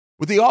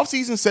With the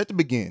offseason set to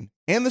begin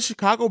and the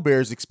Chicago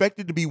Bears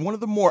expected to be one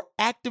of the more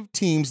active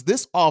teams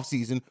this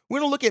offseason, we're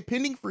going to look at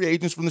pending free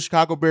agents from the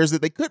Chicago Bears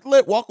that they could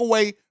let walk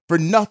away for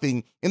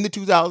nothing in the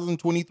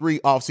 2023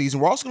 offseason.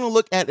 We're also going to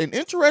look at an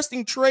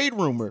interesting trade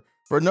rumor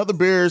for another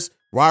Bears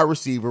wide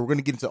receiver. We're going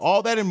to get into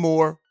all that and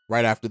more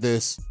right after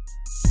this.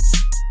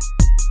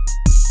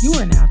 You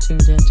are now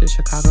tuned in to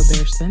Chicago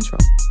Bears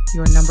Central,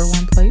 your number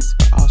one place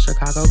for all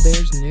Chicago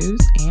Bears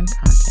news and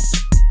content.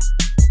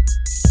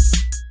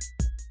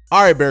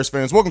 All right, Bears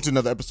fans, welcome to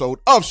another episode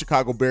of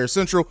Chicago Bears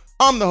Central.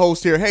 I'm the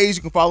host here, Hayes.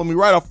 You can follow me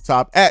right off the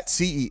top at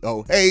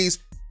CEO Hayes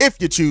if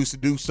you choose to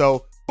do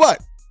so.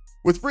 But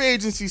with free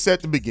agency set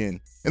to begin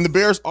and the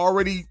Bears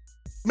already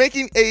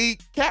making a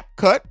cap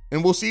cut,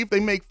 and we'll see if they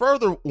make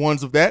further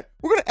ones of that,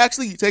 we're going to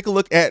actually take a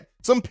look at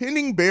some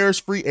pending Bears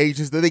free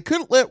agents that they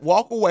couldn't let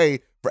walk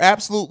away for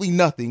absolutely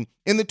nothing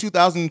in the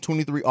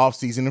 2023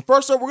 offseason. And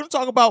first up, we're going to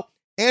talk about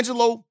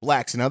Angelo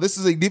Blackson. Now, this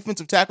is a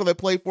defensive tackle that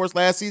played for us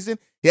last season.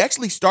 He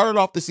actually started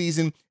off the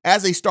season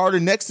as a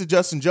starter next to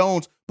Justin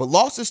Jones, but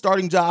lost his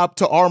starting job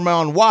to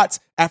Armon Watts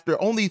after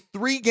only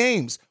 3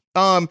 games.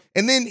 And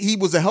then he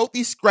was a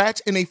healthy scratch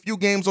in a few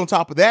games on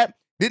top of that.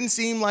 Didn't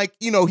seem like,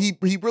 he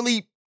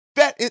really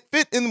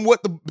fit in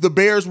what the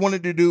Bears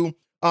wanted to do.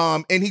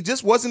 And he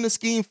just wasn't a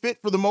scheme fit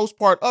for the most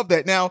part of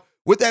that. Now,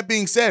 with that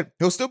being said,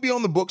 he'll still be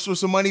on the books for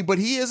some money, but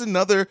he is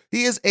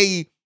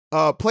a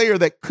player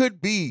that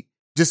could be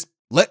just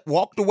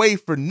walked away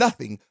for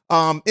nothing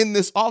in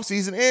this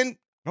offseason. And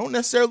I don't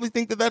necessarily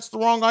think that that's the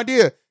wrong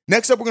idea.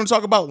 Next up, we're going to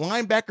talk about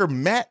linebacker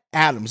Matt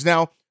Adams.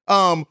 Now,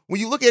 when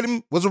you look at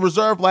him, was a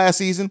reserve last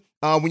season.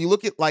 When you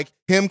look at like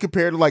him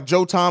compared to like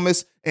Joe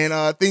Thomas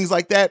and things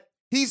like that,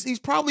 he's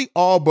probably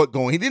all but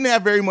going. He didn't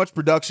have very much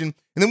production.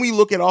 And then we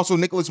look at also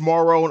Nicholas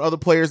Morrow and other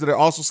players that are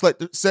also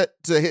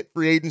set to hit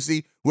free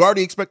agency. We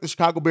already expect the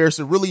Chicago Bears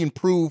to really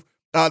improve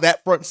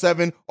that front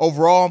seven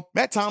overall.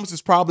 Matt Thomas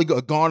is probably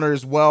a goner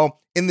as well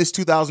in this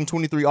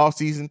 2023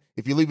 offseason.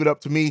 If you leave it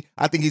up to me,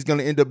 I think he's going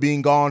to end up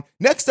being gone.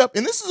 Next up,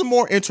 and this is a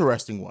more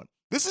interesting one.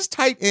 This is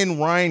tight end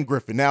Ryan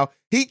Griffin. Now,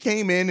 he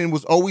came in and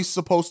was always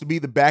supposed to be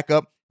the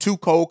backup to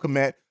Cole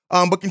Kmet.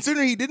 But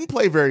considering he didn't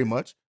play very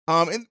much,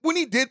 and when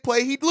he did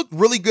play, he looked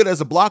really good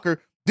as a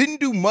blocker. Didn't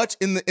do much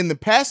in the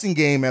passing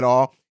game at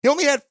all. He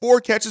only had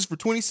 4 catches for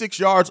 26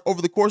 yards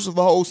over the course of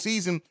the whole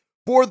season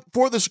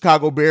for the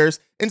Chicago Bears.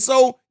 And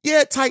so,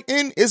 yeah, tight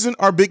end isn't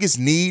our biggest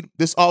need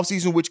this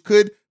offseason, which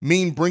could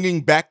mean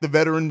bringing back the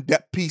veteran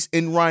depth piece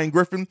in Ryan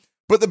Griffin.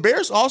 But the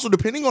Bears also,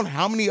 depending on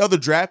how many other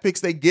draft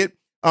picks they get,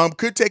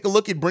 could take a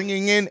look at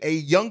bringing in a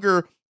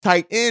younger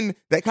tight end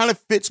that kind of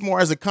fits more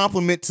as a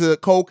complement to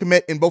Cole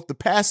Kmet in both the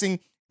passing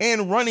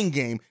and running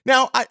game.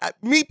 Now,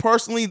 me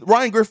personally,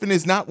 Ryan Griffin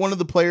is not one of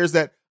the players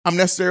that I'm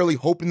necessarily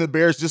hoping the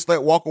Bears just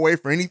let walk away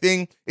for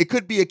anything. It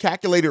could be a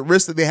calculated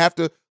risk that they have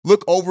to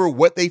look over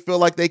what they feel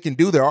like they can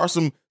do. There are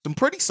some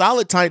pretty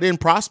solid tight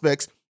end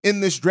prospects in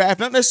this draft,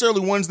 not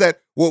necessarily ones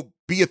that will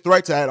be a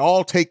threat to at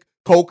all take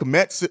Cole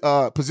Kmet's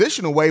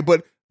position away,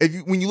 but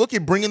when you look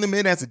at bringing them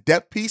in as a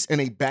depth piece and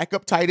a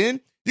backup tight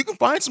end, you can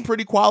find some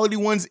pretty quality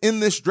ones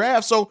in this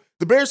draft. So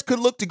the Bears could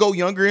look to go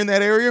younger in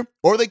that area,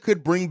 or they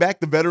could bring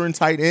back the veteran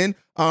tight end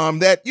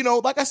that,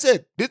 like I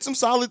said, did some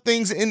solid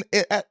things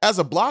as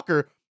a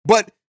blocker,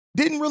 but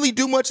didn't really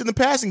do much in the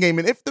passing game.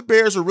 And if the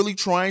Bears are really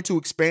trying to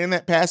expand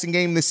that passing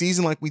game this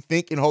season like we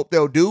think and hope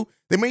they'll do,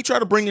 they may try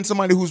to bring in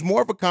somebody who's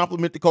more of a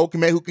complement to Cole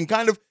Kmet, who can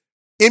kind of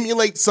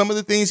emulate some of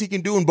the things he can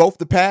do in both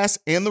the pass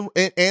and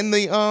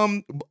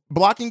the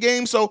blocking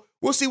game. So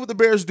we'll see what the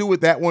Bears do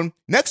with that one.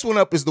 Next one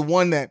up is the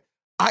one that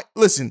I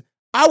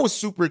was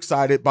super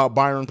excited about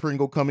Byron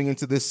Pringle coming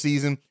into this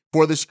season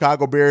for the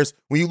Chicago Bears.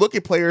 When you look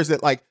at players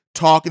that like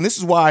talk, and this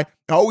is why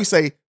I always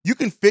say you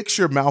can fix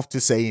your mouth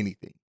to say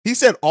anything. He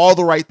said all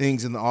the right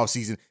things in the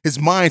offseason. His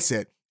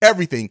mindset,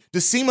 everything,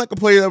 just seemed like a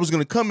player that was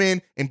going to come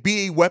in and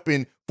be a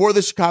weapon for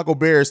the Chicago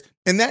Bears,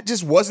 and that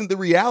just wasn't the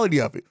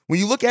reality of it. When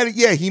you look at it,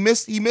 yeah, he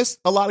missed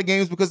a lot of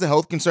games because of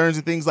health concerns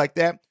and things like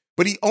that,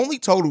 but he only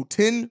totaled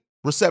 10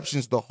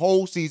 receptions the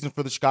whole season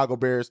for the Chicago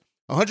Bears,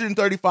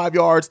 135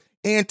 yards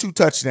and 2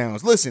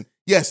 touchdowns. Listen,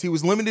 yes, he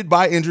was limited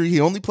by injury. He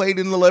only played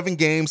in 11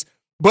 games,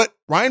 but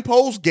Ryan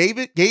Poles gave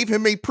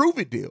him a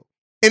prove-it deal.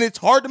 And it's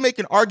hard to make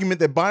an argument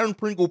that Byron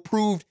Pringle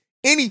proved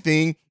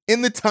anything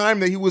in the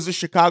time that he was a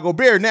Chicago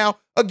Bear. Now,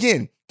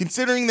 again,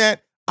 considering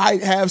that I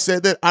have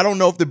said that I don't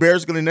know if the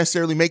Bears are going to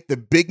necessarily make the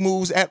big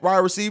moves at wide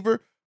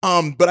receiver,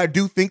 but I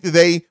do think that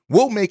they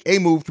will make a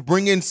move to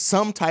bring in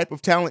some type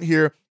of talent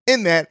here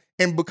in that.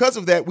 And because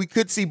of that, we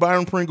could see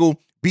Byron Pringle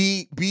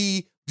be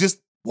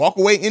just walk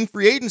away in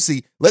free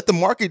agency. Let the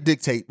market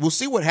dictate. We'll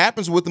see what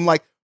happens with him.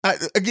 Like,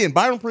 again,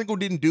 Byron Pringle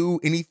didn't do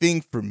anything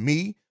for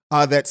me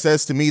that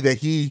says to me that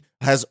he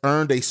has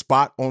earned a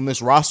spot on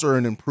this roster,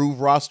 an improved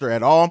roster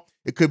at all.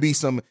 It could be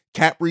some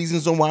cap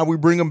reasons on why we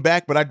bring him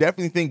back, but I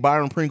definitely think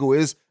Byron Pringle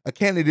is a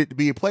candidate to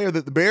be a player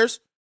that the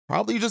Bears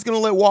probably just going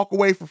to let walk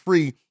away for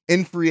free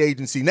in free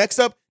agency. Next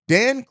up,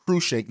 Dan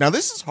Cruikshank. Now,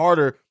 this is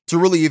harder to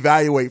really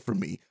evaluate for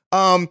me.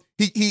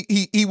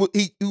 He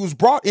was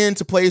brought in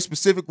to play a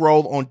specific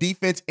role on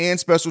defense and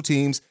special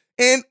teams,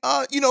 And,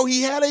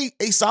 he had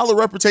a solid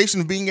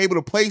reputation of being able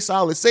to play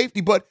solid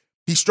safety, but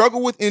he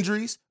struggled with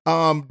injuries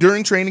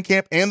during training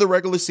camp and the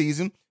regular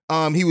season.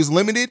 He was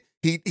limited.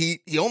 He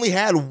only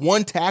had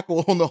one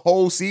tackle on the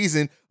whole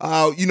season,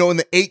 in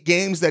the 8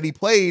 games that he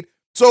played.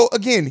 So,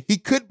 again, he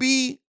could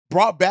be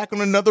brought back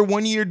on another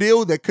 1-year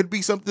deal. That could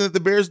be something that the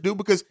Bears do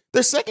because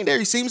their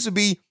secondary seems to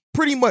be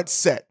pretty much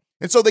set.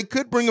 And so they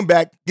could bring him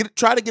back,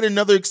 try to get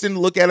another extended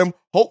look at him,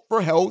 hope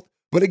for health.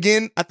 But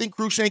again, I think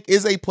Cruikshank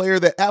is a player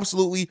that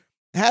absolutely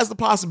has the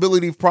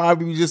possibility of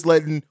probably just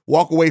letting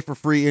walk away for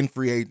free in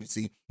free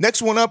agency.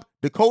 Next one up,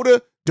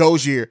 Dakota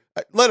Dozier.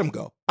 Let him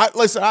go.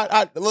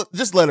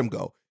 Just let him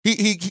go.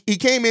 He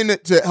came in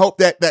to help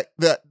the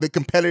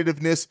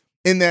competitiveness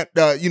in that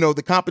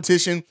the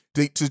competition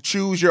to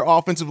choose your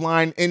offensive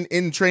line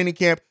in training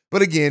camp.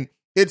 But again,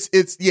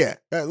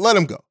 let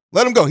him go.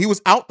 Let him go. He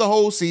was out the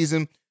whole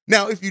season.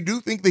 Now, if you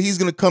do think that he's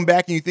going to come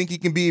back and you think he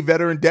can be a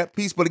veteran depth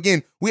piece, but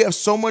again, we have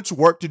so much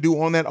work to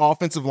do on that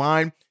offensive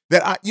line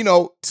that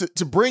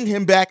to bring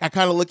him back, I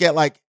kind of look at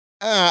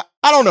I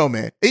don't know,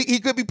 man. He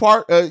could be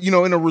part,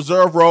 in a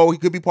reserve role. He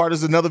could be part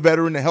as another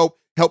veteran to help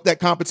that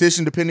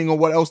competition, depending on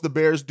what else the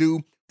Bears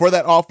do for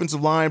that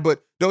offensive line.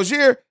 But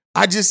Dozier,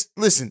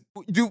 listen.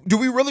 Do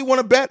we really want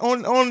to bet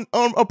on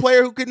a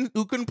player who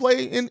couldn't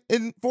play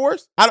in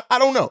Forest? I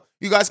don't know.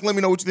 You guys can let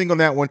me know what you think on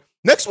that one.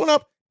 Next one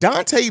up,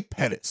 Dante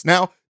Pettis.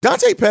 Now,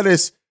 Dante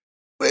Pettis,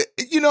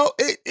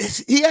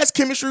 he has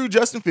chemistry with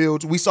Justin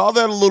Fields. We saw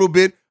that a little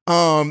bit.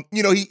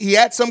 He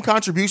had some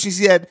contributions.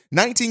 He had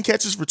 19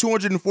 catches for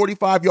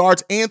 245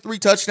 yards and 3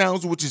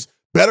 touchdowns, which is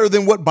better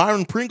than what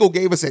Byron Pringle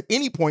gave us at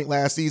any point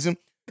last season.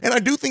 And I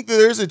do think that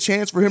there's a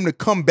chance for him to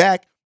come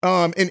back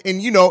and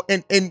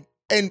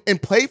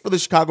play for the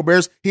Chicago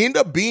Bears. He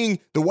ended up being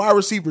the wide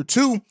receiver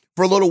 2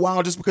 for a little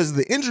while just because of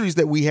the injuries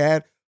that we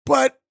had.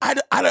 But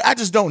I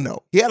just don't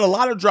know. He had a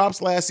lot of drops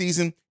last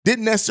season.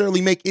 Didn't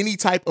necessarily make any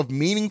type of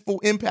meaningful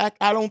impact,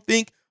 I don't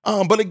think.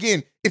 But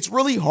again, it's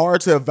really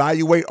hard to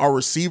evaluate our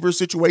receiver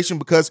situation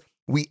because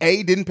we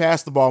didn't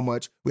pass the ball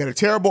much. We had a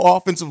terrible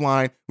offensive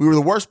line. We were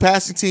the worst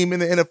passing team in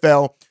the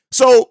NFL.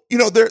 So,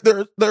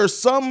 there are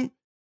some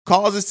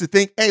causes to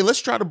think, hey,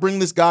 let's try to bring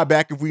this guy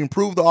back if we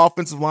improve the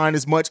offensive line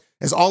as much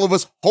as all of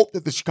us hope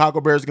that the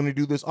Chicago Bears are going to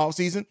do this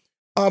offseason.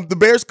 The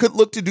Bears could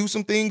look to do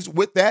some things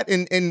with that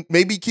and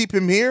maybe keep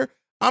him here.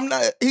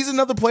 He's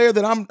another player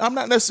that I'm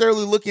not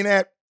necessarily looking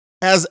at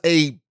as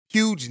a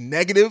huge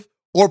negative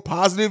or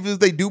positive as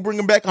they do bring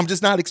him back. I'm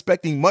just not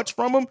expecting much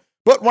from him.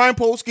 But Ryan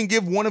Poles can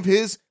give one of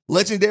his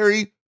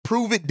legendary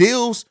prove-it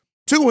deals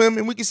to him,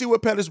 and we can see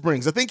what Pettis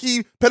brings. I think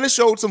Pettis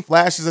showed some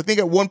flashes. I think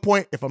at one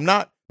point, if I'm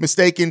not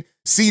mistaken,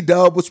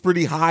 C-Dub was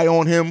pretty high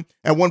on him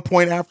at one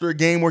point after a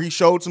game where he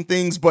showed some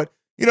things. But,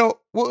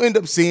 we'll end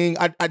up seeing.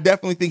 I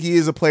definitely think he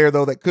is a player,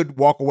 though, that could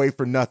walk away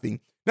for nothing.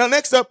 Now,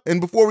 next up, and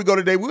before we go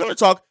today, we're going to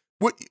talk,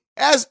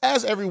 as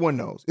everyone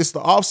knows, it's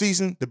the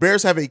offseason. The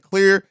Bears have a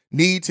clear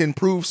need to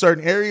improve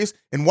certain areas,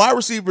 and wide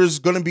receivers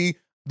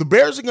the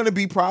Bears are going to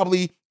be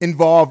probably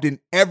involved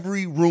in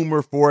every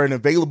rumor for an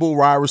available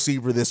wide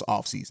receiver this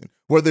offseason,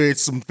 whether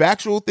it's some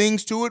factual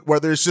things to it,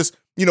 whether it's just,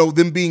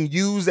 them being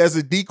used as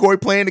a decoy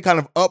plan to kind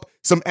of up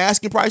some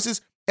asking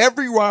prices.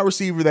 Every wide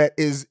receiver that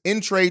is in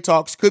trade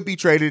talks could be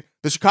traded.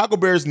 The Chicago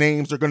Bears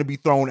names are going to be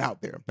thrown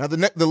out there. Now,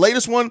 the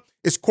latest one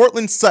is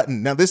Courtland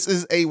Sutton. Now, this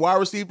is a wide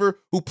receiver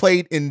who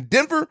played in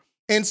Denver,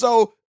 and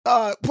so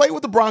played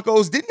with the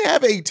Broncos, didn't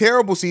have a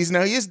terrible season.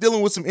 Now, he is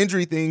dealing with some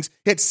injury things.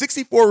 He had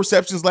 64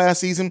 receptions last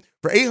season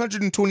for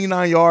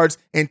 829 yards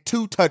and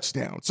 2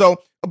 touchdowns.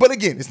 So, but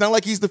again, it's not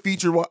like he's the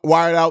feature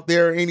wired out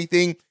there or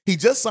anything. He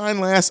just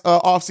signed last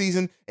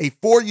offseason a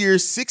 4-year,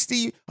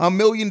 $60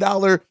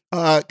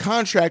 million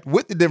contract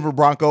with the Denver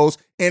Broncos,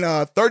 and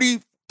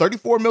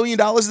 $34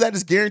 million of that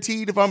is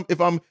guaranteed.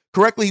 If I'm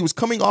correctly, he was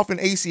coming off an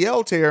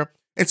ACL tear,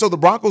 and so the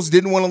Broncos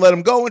didn't want to let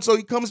him go, and so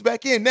he comes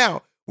back in.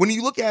 Now, when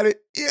you look at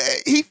it,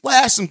 he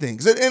flashed some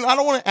things, and I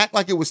don't want to act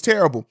like it was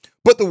terrible,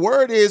 but the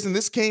word is, and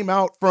this came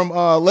out from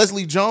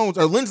Lindsey Jones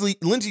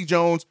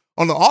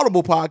on the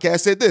Audible podcast,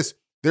 said this: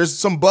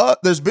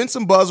 there's been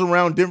some buzz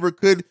around Denver.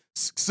 Could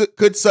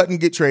Sutton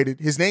get traded?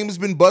 His name has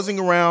been buzzing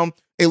around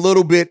a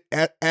little bit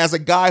as a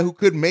guy who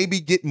could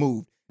maybe get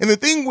moved. And the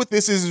thing with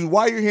this is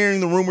why you're hearing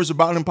the rumors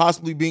about him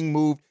possibly being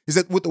moved is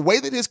that with the way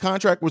that his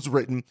contract was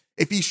written,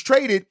 if he's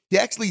traded, he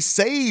actually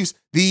saves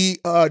the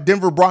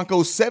Denver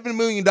Broncos $7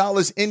 million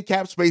in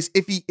cap space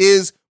if he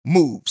is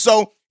moved.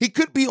 So he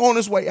could be on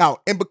his way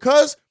out. And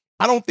because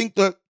I don't think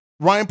that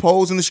Ryan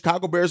Poles and the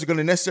Chicago Bears are going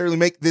to necessarily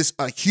make this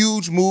a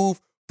huge move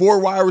for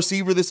wide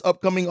receiver this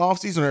upcoming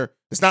offseason, or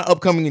it's not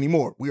upcoming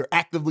anymore. We are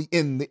actively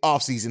in the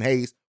offseason,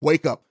 Hayes.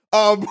 Wake up.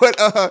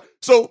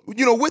 So,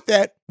 with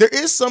that, there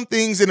is some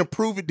things in a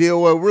prove-it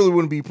deal, it really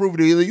wouldn't be a prove-it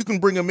deal. You can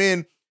bring them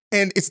in,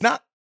 and it's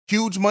not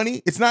huge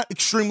money. It's not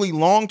extremely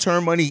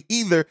long-term money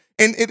either,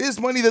 and it is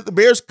money that the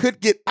Bears could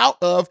get out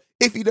of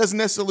if he doesn't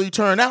necessarily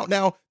turn out.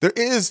 Now, there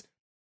is,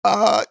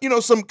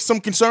 some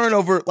concern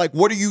over,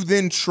 what are you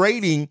then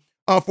trading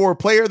for a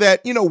player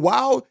that,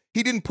 while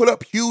he didn't put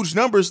up huge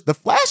numbers, the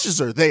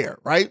flashes are there,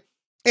 right?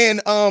 And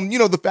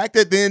the fact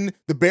that then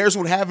the Bears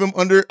would have him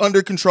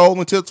under control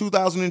until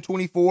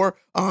 2024,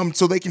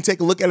 so they can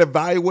take a look at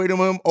evaluating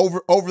him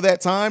over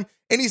that time.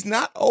 And he's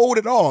not old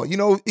at all.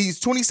 He's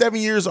 27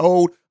 years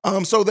old.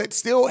 So that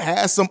still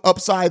has some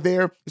upside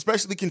there,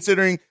 especially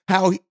considering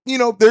how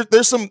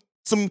there's some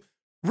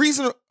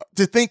reason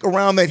to think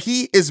around that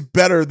he is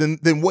better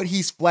than what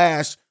he's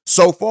flashed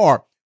so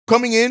far.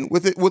 Coming in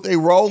with a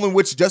role in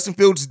which Justin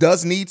Fields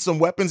does need some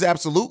weapons,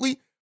 absolutely.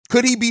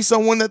 Could he be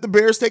someone that the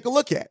Bears take a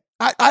look at?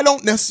 I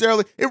don't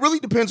necessarily. It really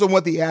depends on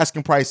what the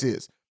asking price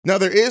is. Now,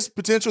 there is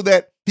potential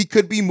that he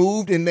could be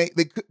moved and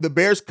the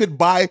Bears could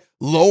buy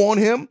low on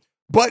him,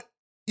 but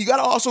you got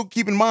to also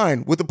keep in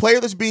mind with a player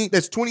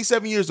that's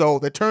 27 years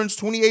old, that turns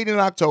 28 in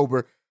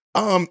October,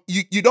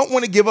 you don't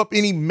want to give up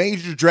any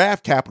major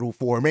draft capital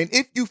for him. And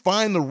if you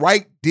find the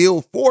right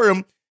deal for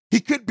him, he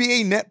could be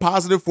a net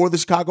positive for the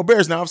Chicago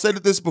Bears. Now, I've said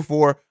this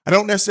before. I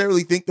don't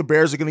necessarily think the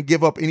Bears are going to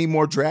give up any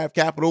more draft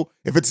capital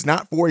if it's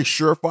not for a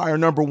surefire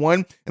number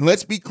one. And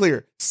let's be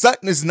clear,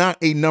 Sutton is not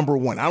a number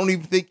one. I don't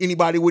even think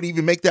anybody would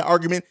even make that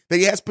argument that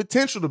he has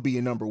potential to be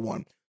a number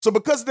one. So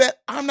because of that,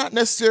 I'm not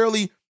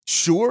necessarily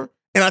sure.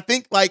 And I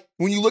think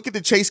when you look at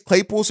the Chase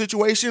Claypool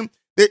situation,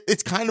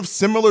 it's kind of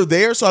similar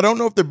there. So I don't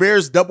know if the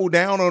Bears double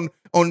down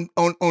on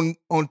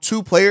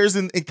two players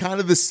in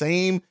kind of the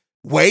same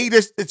way.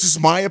 It's just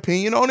my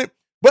opinion on it.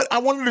 But I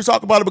wanted to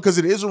talk about it because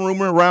it is a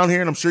rumor around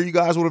here, and I'm sure you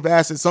guys would have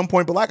asked at some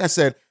point. But like I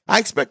said, I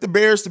expect the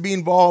Bears to be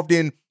involved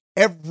in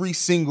every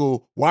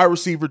single wide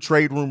receiver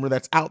trade rumor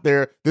that's out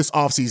there this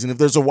offseason. If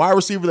there's a wide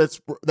receiver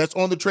that's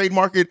on the trade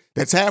market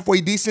that's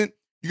halfway decent,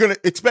 you're going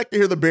to expect to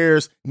hear the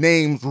Bears'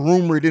 names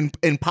rumored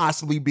and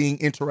possibly being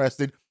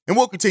interested. And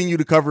we'll continue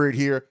to cover it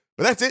here.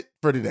 But that's it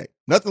for today.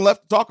 Nothing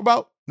left to talk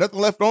about. Nothing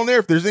left on there.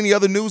 If there's any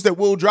other news that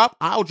we'll drop,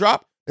 I'll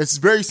drop. It's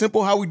very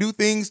simple how we do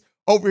things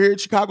over here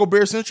at Chicago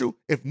Bears Central.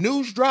 If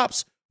news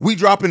drops, we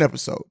drop an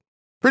episode.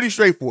 Pretty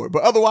straightforward.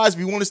 But otherwise, if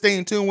you want to stay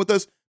in tune with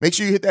us, make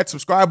sure you hit that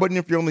subscribe button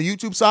if you're on the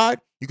YouTube side.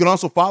 You can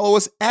also follow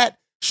us at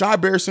Chi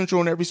Bears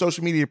Central on every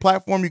social media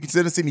platform. You can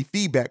send us any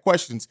feedback,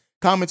 questions,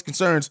 comments,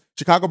 concerns,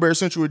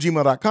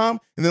 chicagobearscentral@gmail.com.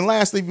 And then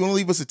lastly, if you want to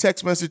leave us a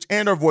text message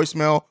and our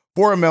voicemail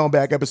for our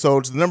mailbag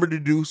episodes, the number to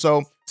do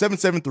so,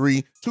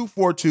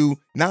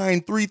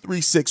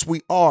 773-242-9336.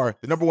 We are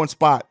the number one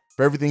spot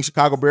for everything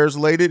Chicago Bears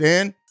related.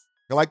 And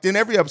like to end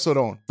every episode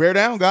on, bear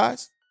down,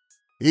 guys.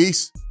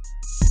 Peace.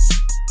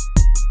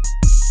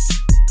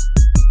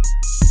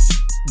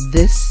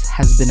 This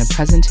has been a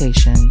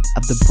presentation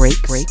of the Break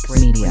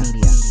Media.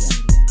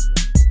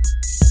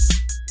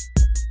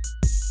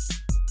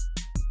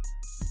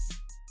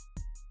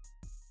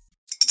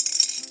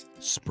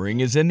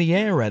 Spring is in the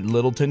air at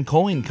Littleton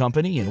Coin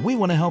Company, and we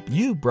want to help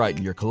you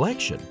brighten your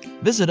collection.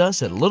 Visit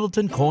us at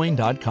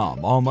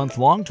littletoncoin.com all month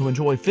long to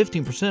enjoy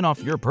 15%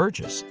 off your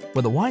purchase.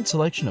 With a wide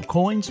selection of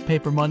coins,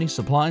 paper money,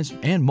 supplies,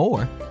 and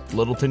more,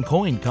 Littleton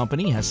Coin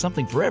Company has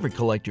something for every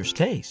collector's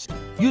taste.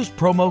 Use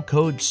promo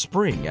code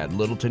SPRING at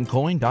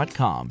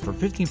littletoncoin.com for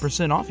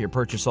 15% off your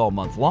purchase all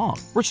month long.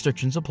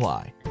 Restrictions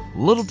apply.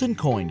 Littleton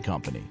Coin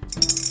Company.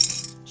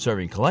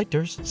 Serving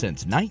collectors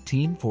since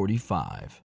 1945.